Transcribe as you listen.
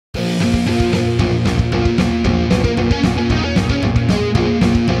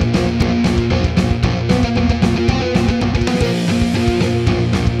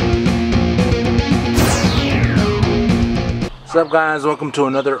What's up, guys? Welcome to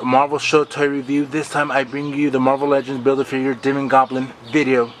another Marvel Show toy review. This time I bring you the Marvel Legends Build-A-Figure Demogoblin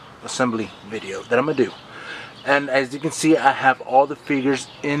video assembly video that I'm gonna do. And as you can see, I have all the figures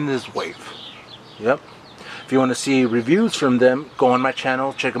in this wave. Yep. If you want to see reviews from them, go on my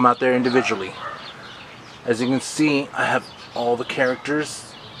channel, check them out there individually. As you can see, I have all the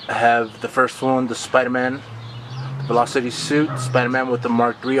characters. I have the first one, the Spider-Man, the Velocity suit, Spider-Man with the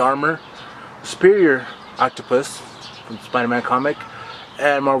Mark III armor, Superior Octopus from Spider-Man comic,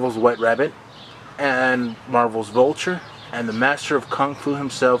 and Marvel's White Rabbit, and Marvel's Vulture, and the Master of Kung Fu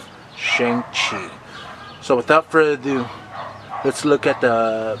himself, Shang-Chi. So without further ado, let's look at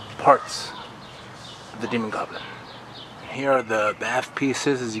the parts of the Demogoblin. Here are the bath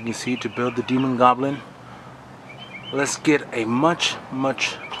pieces, as you can see, to build the Demogoblin. Let's get a much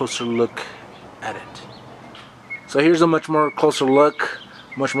closer look at it. So here's a much more closer look,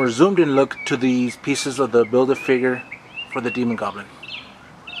 much more zoomed in look to these pieces of the Build-A-Figure for the Demogoblin.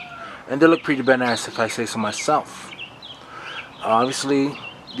 And they look pretty badass, if I say so myself. Obviously,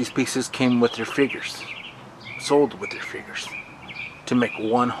 these pieces came with their figures, sold with their figures, to make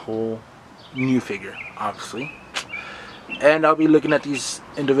one whole new figure, obviously. And I'll be looking at these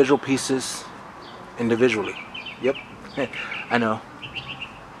individual pieces individually. Yep, I know.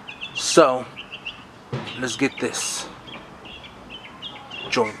 So, let's get this.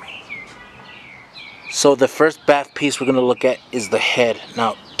 Join me. So the first bath piece we're going to look at is the head.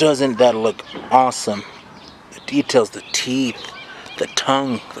 Now, doesn't that look awesome? The details, the teeth, the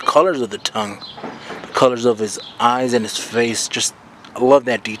tongue, the colors of the tongue, the colors of his eyes and his face. Just, I love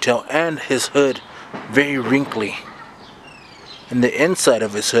that detail. And his hood, very wrinkly. And the inside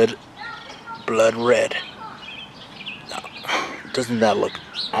of his hood, blood red. Now, doesn't that look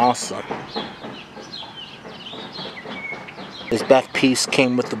awesome? This bath piece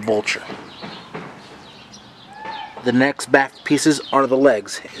came with the Vulture. The next bath pieces are the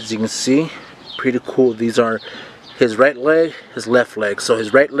legs. As you can see, pretty cool. These are his right leg, his left leg. So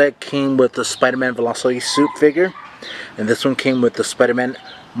his right leg came with the Spider-Man Velocity suit figure, and this one came with the Spider-Man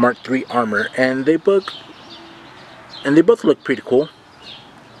Mark III armor. And they both look pretty cool.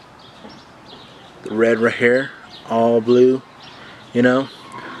 The red right here, all blue, you know.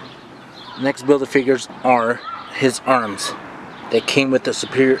 Next Build-A-Figures are his arms. They came with the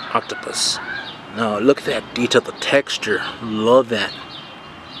Superior Octopus. Now look at that detail, the texture, love that.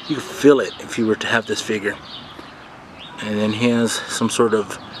 You can feel it if you were to have this figure. And then he has some sort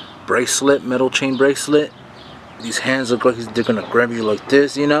of bracelet, metal chain bracelet. These hands look like they're gonna grab you like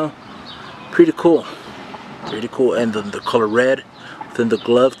this, you know. Pretty cool, pretty cool. And then the color red, then the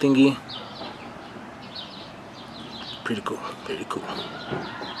glove thingy. Pretty cool, pretty cool.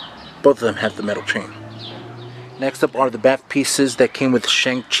 Both of them have the metal chain. Next up are the bath pieces that came with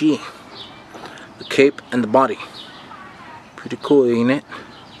Shang-Chi. The cape and the body. Pretty cool, ain't it?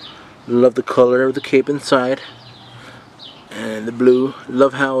 Love the color of the cape inside. And the blue.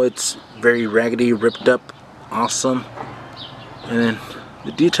 Love how it's very raggedy, ripped up. Awesome. And then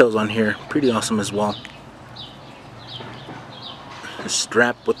the details on here, pretty awesome as well. The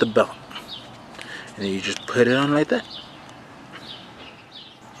strap with the belt. And then you just put it on like that.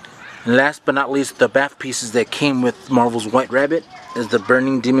 And last but not least, the bath pieces that came with Marvel's White Rabbit is the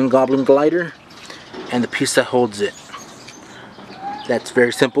Burning Demogoblin glider and the piece that holds it. That's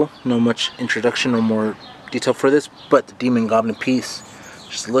very simple, no much introduction or more detail for this, but the Demogoblin piece,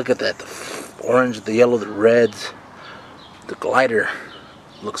 just look at that, the orange, the yellow, the reds, the glider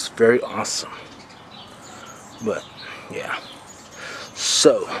looks very awesome. But yeah,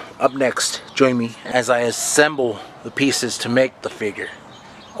 so up next, join me as I assemble the pieces to make the figure.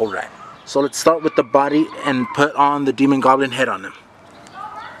 Alright, so let's start with the body and put on the Demogoblin head on him.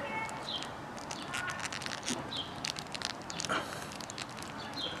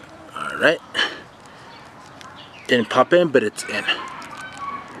 Alright, didn't pop in, but it's in.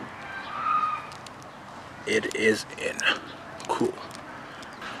 It is in. Cool.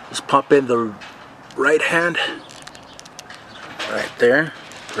 Let's pop in the right hand. Right there.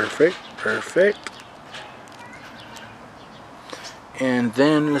 Perfect, perfect. And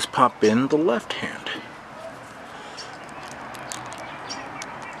then let's pop in the left hand.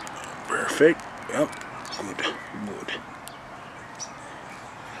 Perfect. Yep. Good. Good.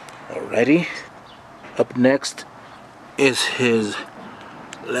 Alrighty. Up next is his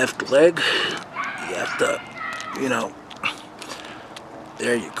left leg. You have to, you know,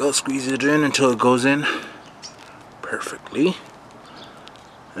 there you go. Squeeze it in until it goes in perfectly.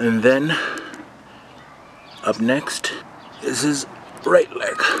 And then up next is his right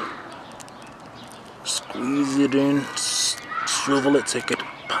leg. Squeeze it in, swivel it so it could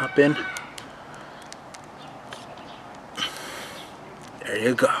pop in. There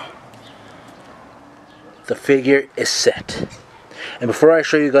you go. The figure is set. And before I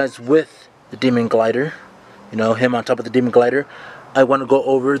show you guys with the Demon Glider, you know, him on top of the Demon Glider, I want to go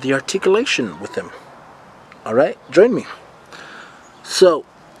over the articulation with him. Alright, join me. So,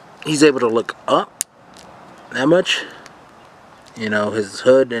 he's able to look up that much. You know, his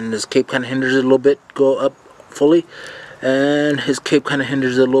hood and his cape kind of hinders it a little bit, go up fully. And his cape kind of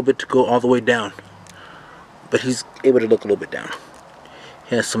hinders it a little bit to go all the way down. But he's able to look a little bit down.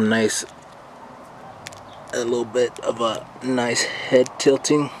 He has some nice, a little bit of a nice head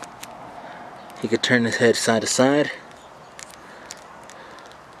tilting. He could turn his head side to side.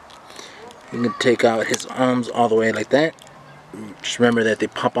 You can take out his arms all the way like that. Just remember that they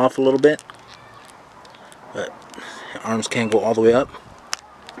pop off a little bit. But arms can't go all the way up.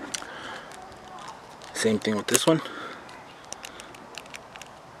 Same thing with this one.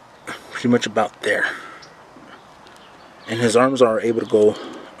 Pretty much about there. And his arms are able to go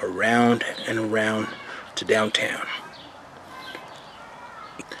around and around to downtown.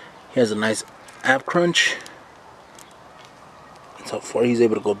 He has a nice ab crunch. That's how far he's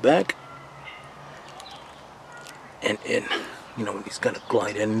able to go back and in. You know, when he's gonna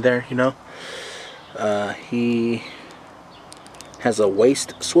glide in there, you know. He has a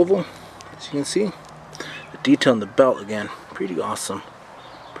waist swivel, as you can see. The detail in the belt, again, pretty awesome.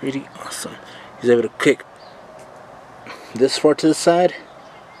 Pretty awesome. He's able to kick this far to the side,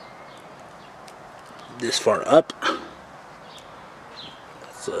 this far up.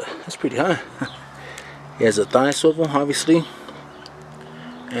 That's pretty high. He has a thigh swivel, obviously,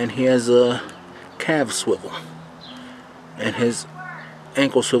 and he has a calf swivel, and his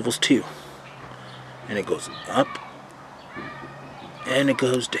ankle swivels too. And it goes up, and it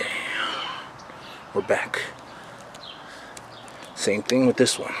goes down. We're back. Same thing with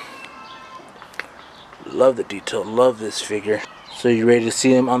this one. Love the detail, love this figure. So you ready to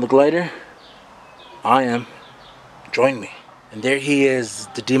see him on the glider? I am. Join me. And there he is,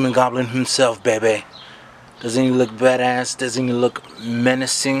 the Demogoblin himself, baby. Doesn't he look badass? Doesn't he look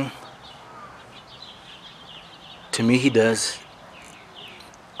menacing? To me, he does.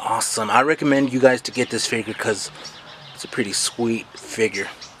 Awesome. I recommend you guys to get this figure because it's a pretty sweet figure.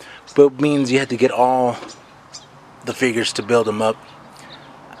 But it means you have to get all the figures to build them up.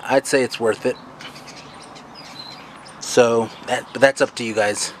 I'd say it's worth it. So, but that's up to you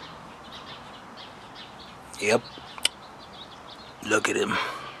guys. Yep. Look at him.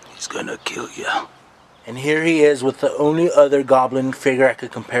 He's gonna kill you. And here he is with the only other Goblin figure I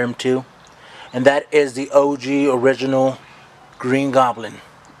could compare him to. And that is the OG original Green Goblin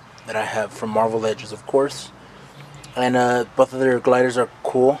that I have from Marvel Legends, of course. And both of their gliders are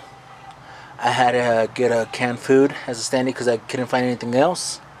cool. I had to get a canned food as a standee because I couldn't find anything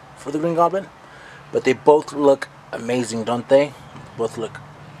else for the Green Goblin. But they both look amazing, don't they? Both look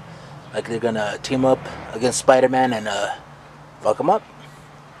like they're gonna team up against Spider-Man and fuck him up.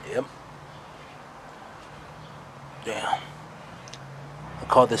 Yep. Damn. I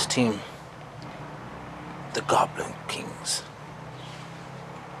call this team the Goblin Kings,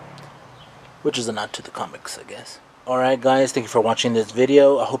 which is a nod to the comics, I guess. Alright guys, thank you for watching this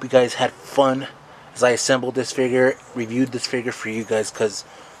video. I hope you guys had fun as I assembled this figure, reviewed this figure for you guys, because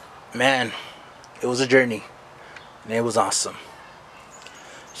man, it was a journey and it was awesome.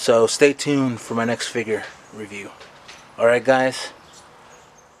 So stay tuned for my next figure review. Alright guys,